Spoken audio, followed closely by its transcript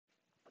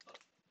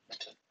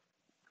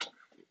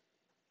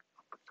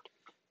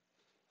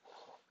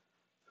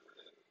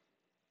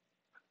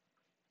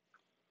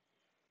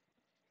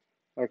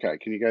Okay,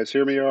 can you guys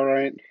hear me all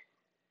right?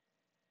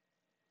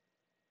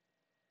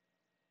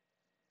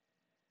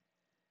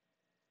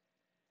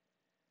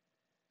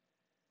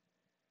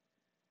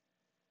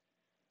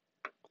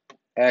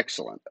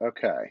 Excellent.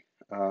 Okay.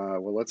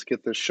 Well, let's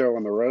get this show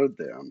on the road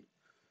then.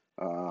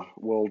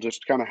 We'll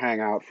just kind of hang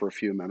out for a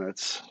few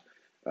minutes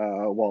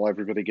while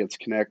everybody gets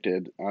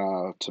connected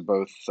to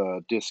both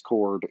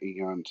Discord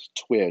and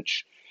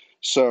Twitch.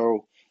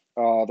 So,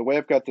 the way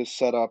I've got this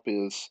set up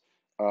is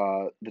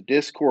the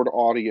Discord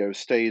audio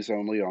stays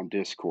only on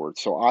Discord.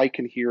 So I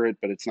can hear it,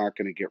 but it's not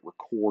going to get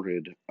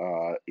recorded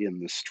in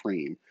the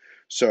stream.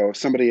 So if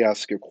somebody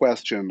asks a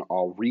question,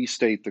 I'll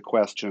restate the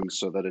question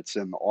so that it's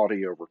in the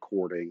audio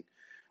recording.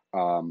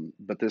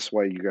 But this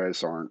way, you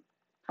guys aren't,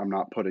 I'm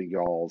not putting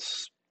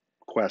y'all's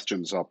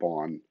questions up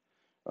on,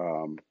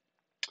 um,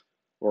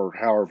 or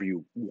however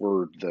you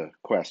word the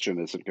question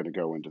isn't going to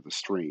go into the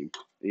stream.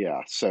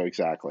 Yeah, so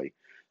exactly.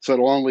 So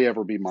it'll only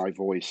ever be my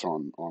voice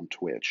on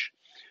Twitch.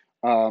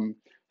 Um,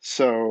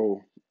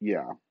 so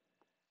yeah,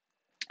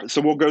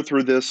 so we'll go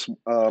through this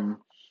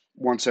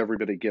once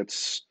everybody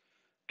gets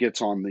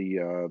on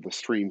the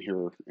stream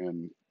here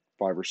in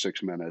 5 or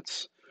 6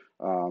 minutes.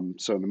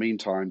 So in the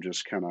meantime,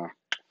 just kind of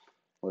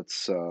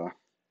let's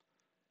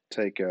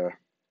take a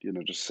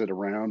just sit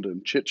around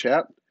and chit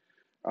chat.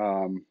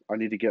 I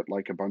need to get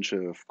like a bunch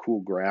of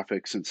cool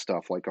graphics and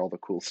stuff like all the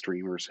cool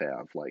streamers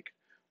have. Like,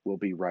 we'll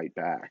be right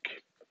back.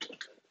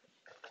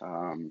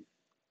 Um,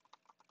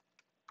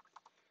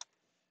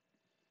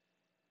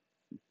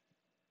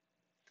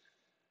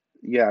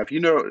 yeah, if you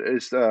know,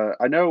 is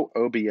I know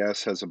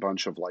OBS has a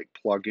bunch of like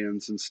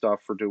plugins and stuff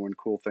for doing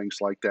cool things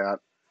like that.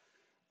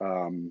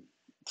 Um,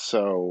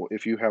 so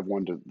if you have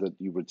one that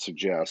you would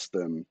suggest,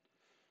 then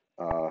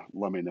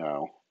let me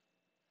know.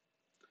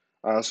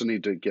 I also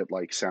need to get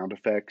like sound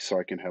effects so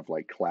I can have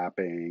like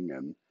clapping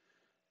and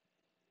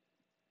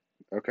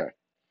okay.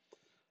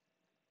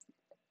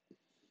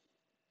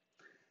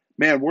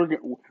 Man,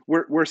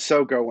 we're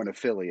so going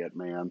affiliate,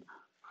 man.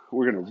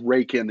 We're gonna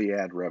rake in the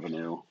ad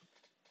revenue.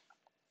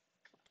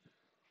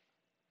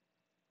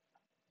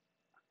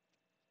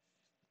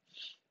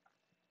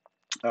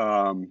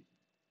 Um,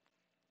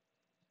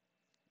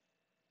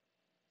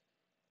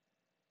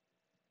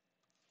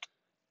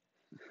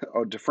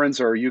 oh,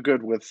 DeFrenza, are you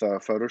good with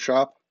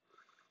Photoshop?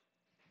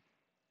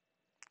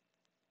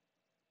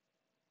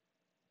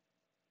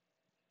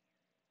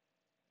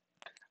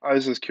 I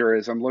was just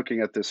curious. I'm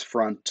looking at this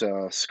front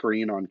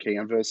screen on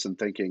Canvas and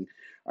thinking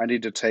I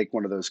need to take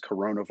one of those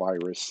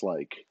coronavirus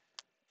like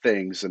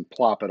things and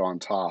plop it on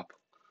top,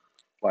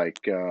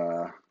 like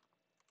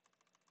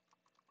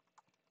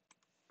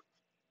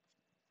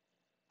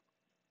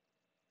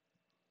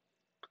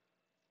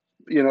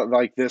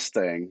like this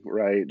thing,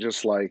 right?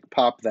 Just like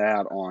pop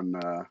that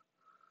on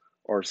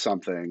or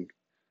something.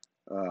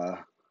 Uh,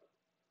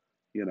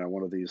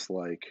 one of these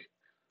like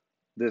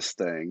this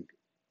thing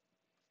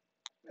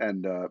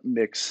and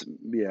mix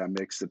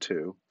the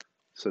two.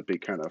 So it'd be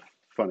kind of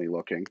funny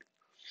looking.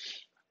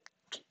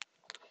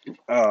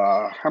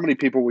 How many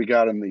people we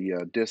got in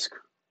the disc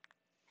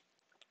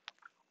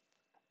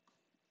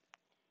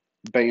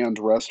band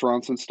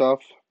restaurants and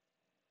stuff?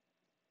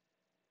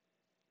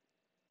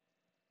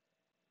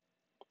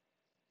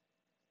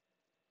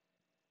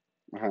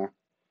 Uh-huh.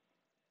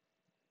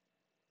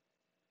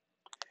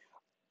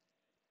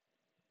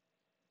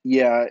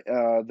 Yeah,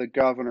 the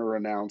governor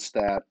announced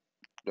that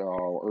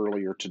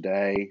earlier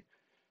today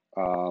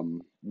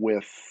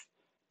with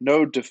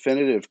no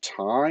definitive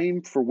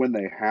time for when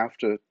they have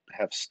to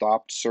have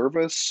stopped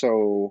service.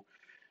 So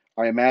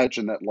I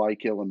imagine that,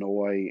 like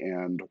Illinois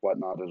and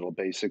whatnot, it'll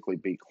basically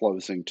be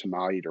closing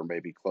tonight or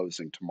maybe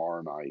closing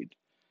tomorrow night.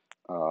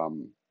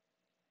 Um,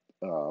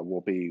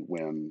 will be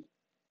when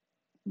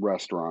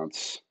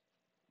restaurants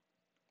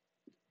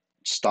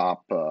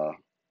stop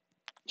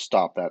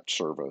stop that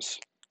service.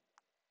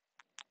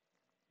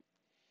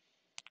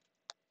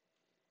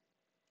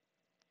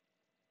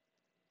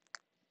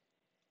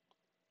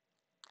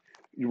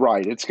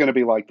 Right, it's going to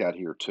be like that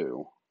here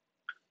too.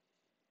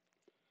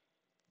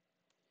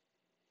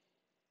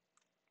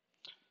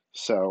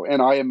 So,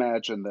 and I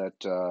imagine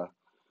that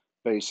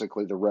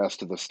basically the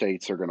rest of the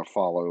states are going to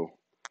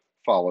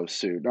follow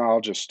suit. No,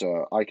 I'll just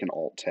I can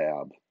alt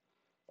tab.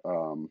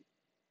 Um,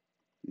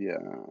 yeah,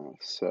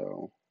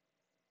 so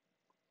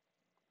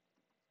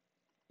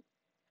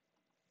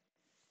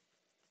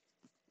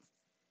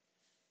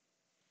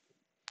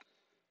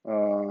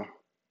uh,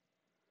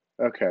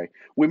 okay.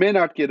 We may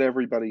not get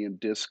everybody in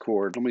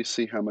Discord. Let me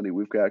see how many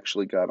we've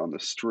actually got on the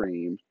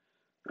stream.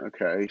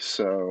 Okay,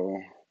 so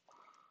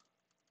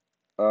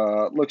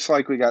looks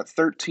like we got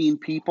 13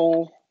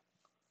 people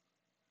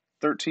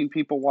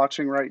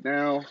watching right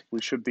now.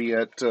 We should be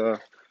at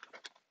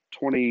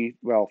 20,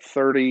 well,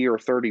 30 or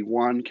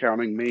 31,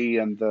 counting me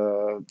and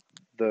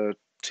the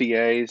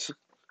TAs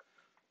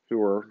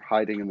who are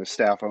hiding in the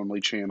staff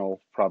only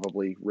channel,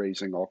 probably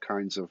raising all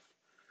kinds of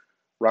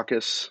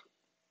ruckus.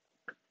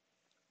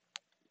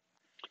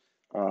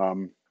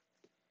 Um,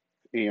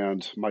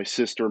 and my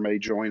sister may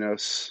join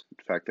us.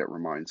 In fact, that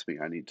reminds me,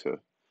 I need to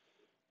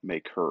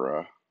make her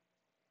a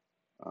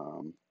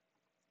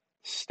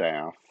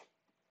staff.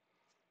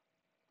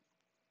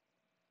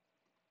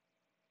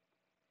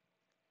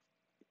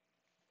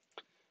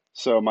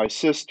 So my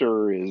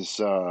sister is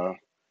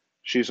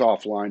she's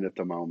offline at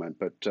the moment,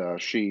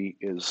 but she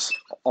is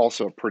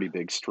also a pretty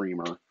big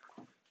streamer.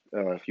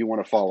 If you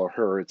want to follow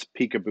her, it's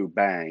Peekaboo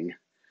Bang.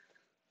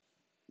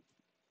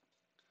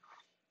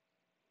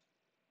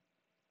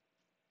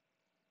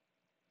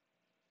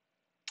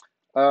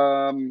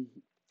 Um,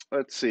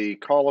 let's see,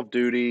 Call of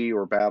Duty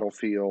or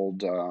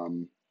Battlefield.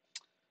 Um,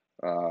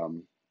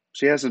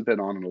 she hasn't been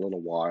on in a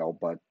little while,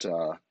 but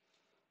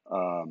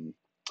um,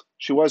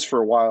 she was for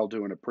a while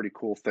doing a pretty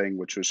cool thing,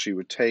 which was she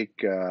would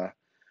take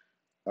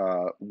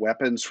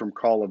weapons from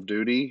Call of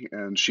Duty,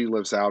 and she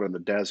lives out in the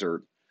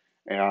desert,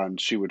 and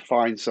she would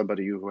find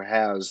somebody who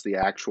has the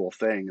actual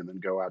thing, and then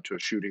go out to a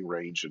shooting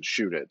range and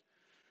shoot it,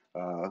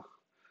 uh,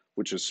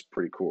 which is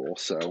pretty cool.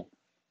 So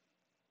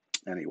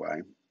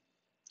anyway,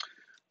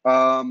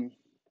 um,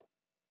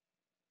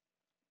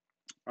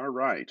 all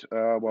right.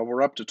 Well,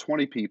 we're up to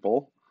 20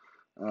 people.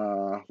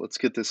 Let's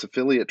get this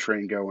affiliate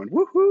train going.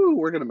 Woohoo!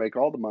 We're going to make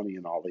all the money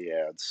in all the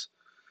ads.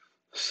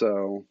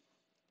 So,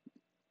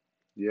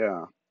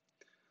 yeah.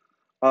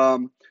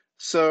 Um,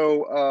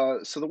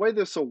 so the way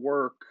this will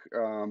work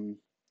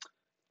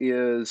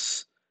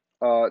is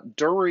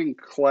during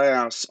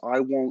class, I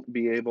won't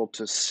be able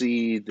to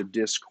see the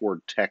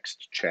Discord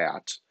text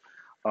chat.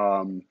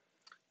 Um,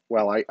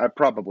 well, I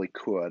probably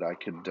could. I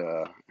could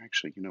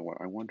actually, you know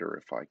what? I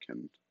wonder if I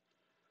can.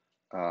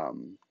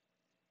 Um,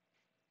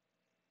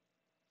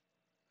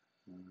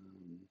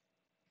 um,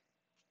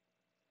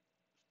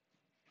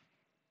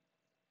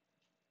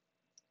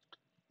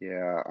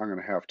 yeah, I'm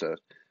going to have to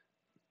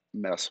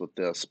mess with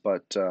this,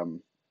 but uh,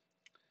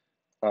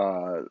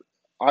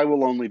 I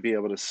will only be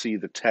able to see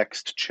the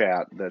text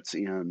chat that's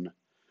in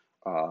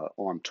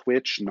on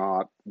Twitch,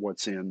 not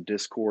what's in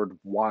Discord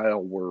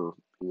while we're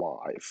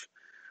live.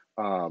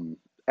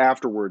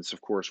 Afterwards,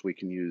 of course, we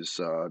can use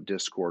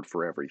Discord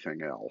for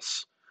everything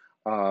else.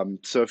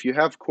 So if you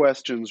have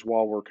questions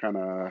while we're kind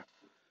of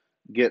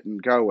getting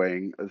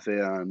going,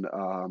 then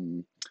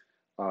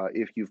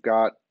if you've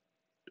got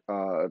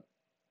uh,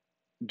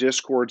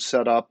 Discord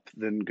set up,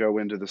 then go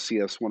into the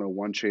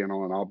CS101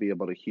 channel and I'll be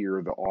able to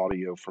hear the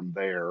audio from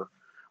there.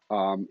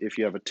 If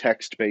you have a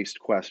text based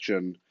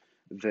question,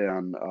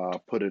 then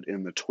put it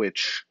in the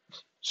Twitch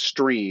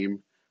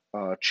stream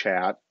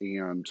chat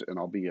and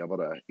I'll be able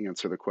to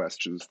answer the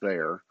questions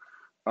there.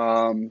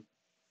 Um,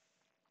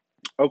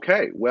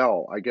 okay,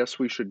 well, I guess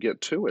we should get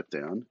to it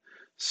then.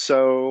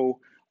 So,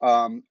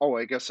 oh,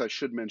 I guess I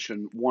should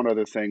mention one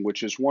other thing,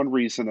 which is one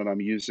reason that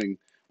I'm using,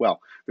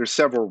 well, there's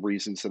several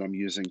reasons that I'm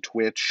using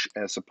Twitch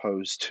as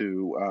opposed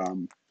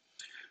to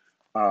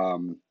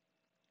um,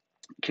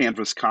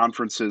 Canvas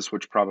conferences,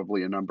 which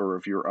probably a number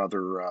of your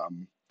other, uh,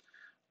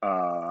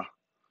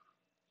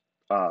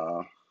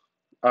 uh,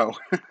 oh,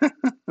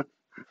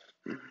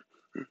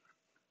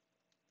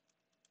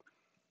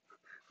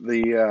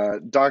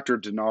 the Dr.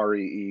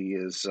 Denari E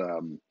is,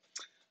 um,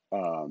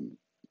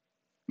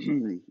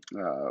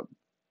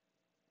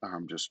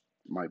 I'm just,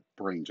 my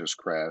brain just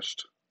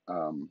crashed.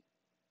 Um,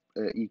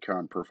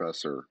 econ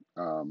professor.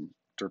 Derp,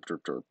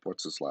 derp, derp.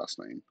 What's his last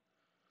name?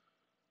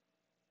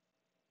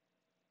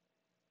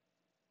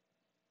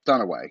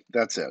 Dunaway.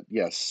 That's it.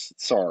 Yes.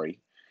 Sorry.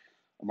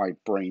 My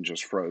brain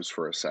just froze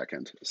for a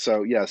second.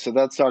 So, yeah, so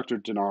that's Dr.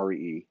 Denari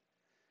E.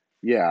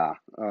 Yeah.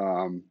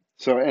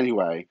 So,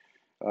 anyway,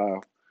 uh,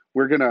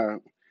 we're going to.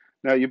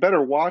 Now, you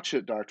better watch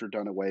it, Dr.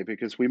 Dunaway,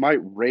 because we might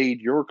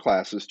raid your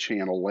class's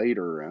channel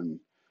later and,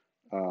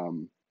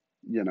 um,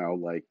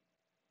 like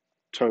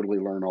totally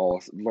learn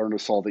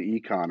us all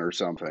the econ or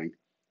something.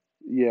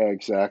 Yeah,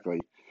 exactly.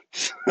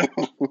 So,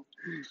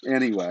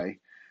 anyway,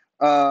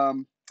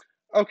 um,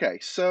 okay,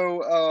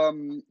 so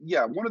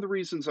yeah, one of the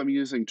reasons I'm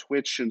using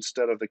Twitch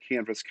instead of the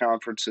Canvas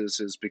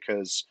conferences is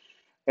because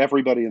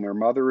everybody and their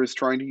mother is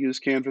trying to use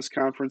Canvas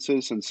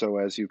conferences, and so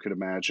as you could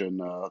imagine,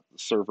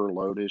 server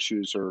load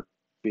issues are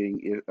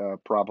being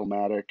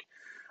problematic.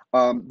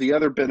 The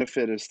other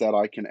benefit is that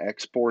I can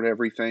export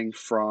everything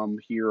from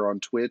here on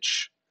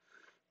Twitch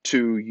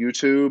to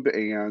YouTube,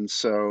 and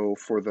so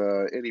for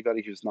the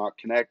anybody who's not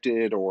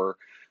connected, or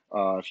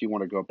if you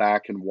want to go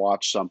back and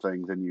watch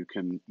something, then you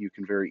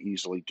can very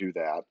easily do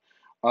that.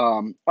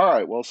 All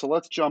right, well, so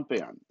let's jump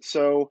in.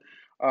 So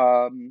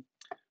um,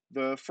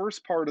 the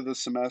first part of the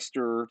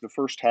semester, the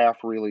first half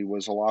really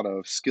was a lot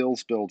of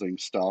skills building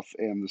stuff,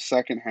 and the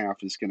second half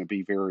is going to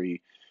be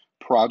very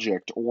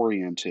project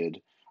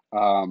oriented.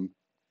 Um,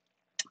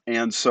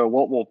 and so,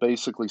 what we'll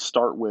basically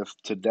start with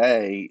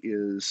today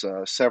is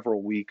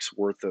several weeks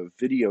worth of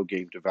video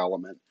game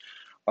development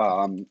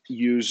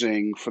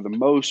using, for the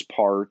most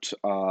part,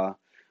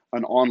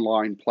 an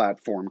online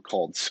platform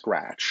called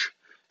Scratch.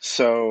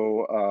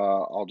 So,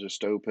 I'll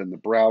just open the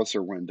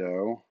browser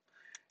window,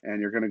 and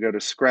you're going to go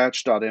to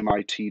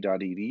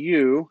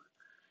scratch.mit.edu.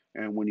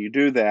 And when you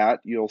do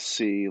that, you'll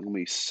see, let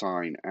me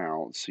sign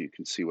out so you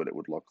can see what it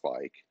would look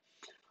like.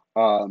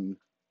 Um,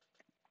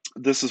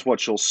 this is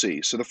what you'll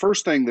see. So the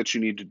first thing that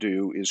you need to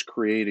do is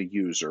create a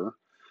user.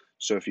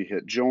 So if you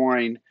hit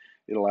join,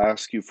 it'll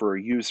ask you for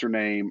a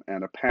username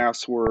and a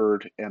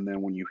password, and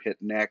then when you hit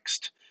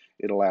next,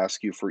 it'll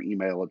ask you for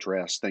email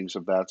address, things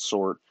of that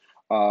sort.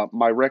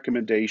 My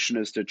recommendation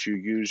is that you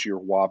use your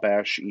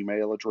Wabash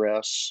email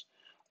address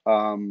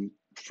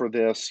for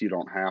this. You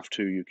don't have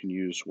to. You can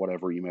use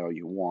whatever email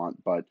you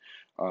want, but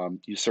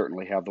you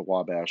certainly have the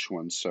Wabash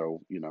one,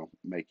 so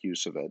make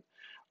use of it.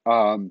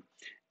 Um,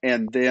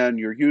 and then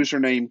your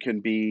username can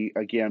be,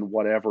 again,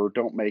 whatever.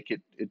 Don't make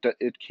it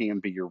can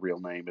be your real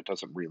name. It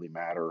doesn't really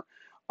matter.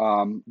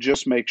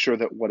 Just make sure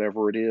that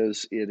whatever it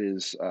is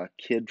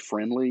kid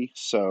friendly.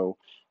 So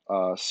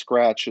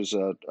Scratch is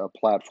a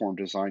platform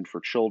designed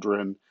for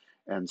children,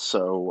 and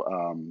so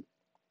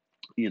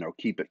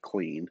keep it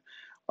clean.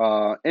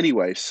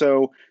 Anyway,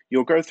 so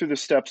you'll go through the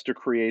steps to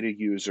create a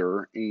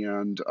user,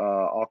 and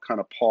I'll kind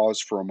of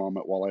pause for a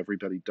moment while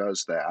everybody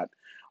does that.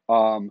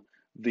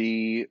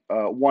 The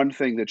one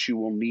thing that you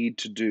will need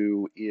to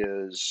do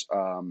is,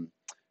 and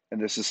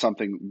this is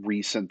something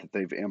recent that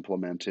they've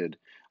implemented,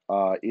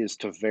 is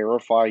to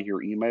verify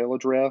your email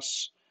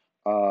address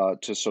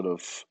to sort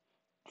of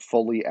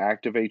fully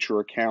activate your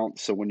account.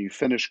 So when you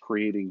finish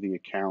creating the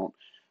account,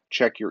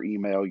 check your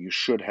email. You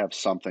should have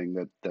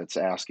something that's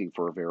asking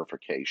for a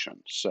verification.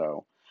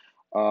 So,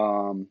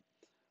 um,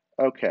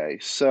 okay,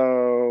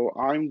 so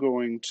I'm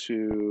going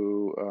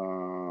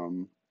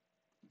to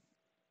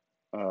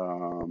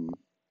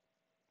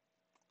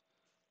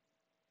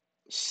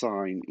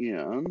sign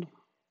in.